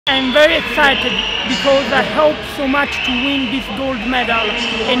I'm very excited because I hope so much to win this gold medal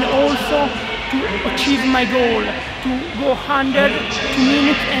and also to achieve my goal to go 100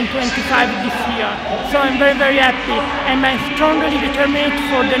 minutes and 25 this year. So I'm very, very happy, and I'm strongly determined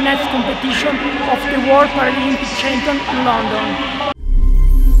for the next competition of the World Paralympic Champion in London.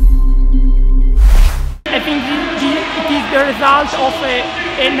 I think it is the result of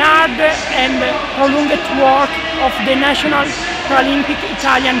an hard and prolonged work of the national Paralympic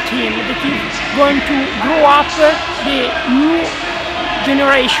Italian team that is going to grow up the new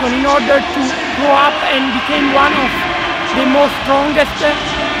generation in order to grow up and become one of the most strongest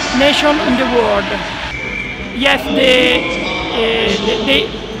nation in the world. Yes,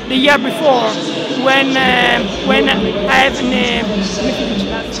 the year before, when I have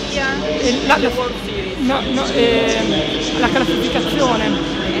la classificazione.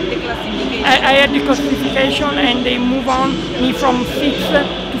 I had the classification and they move on me from 6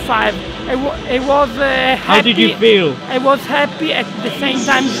 to 5. I was happy. How did you feel? I was happy, at the same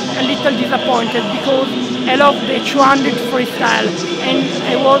time a little disappointed because I love the 200 freestyle and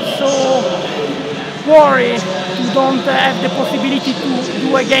I was so worried to don't have the possibility to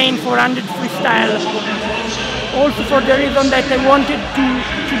do again 400 freestyle. Also for the reason that I wanted to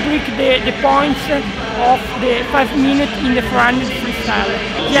break the points of the 5 minutes in the 400 freestyle.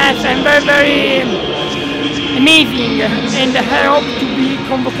 Yes, I'm very, very amazing, and I hope to be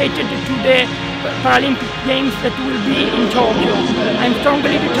convocated to the Paralympic Games that will be in Tokyo. I'm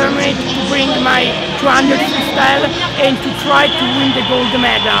strongly determined to bring my 200 freestyle and to try to win the gold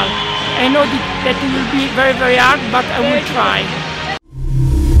medal. I know that it will be very, very hard, but I will try.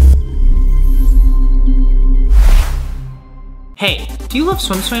 Hey, do you love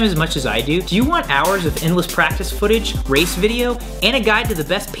SwimSwam as much as I do? Do you want hours of endless practice footage, race video, and a guide to the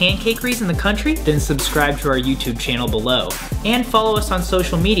best pancakeries in the country? Then subscribe to our YouTube channel below. And follow us on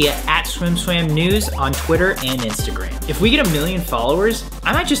social media at SwimSwam News on Twitter and Instagram. If we get 1 million followers,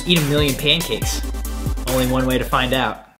 I might just eat 1 million pancakes. Only one way to find out.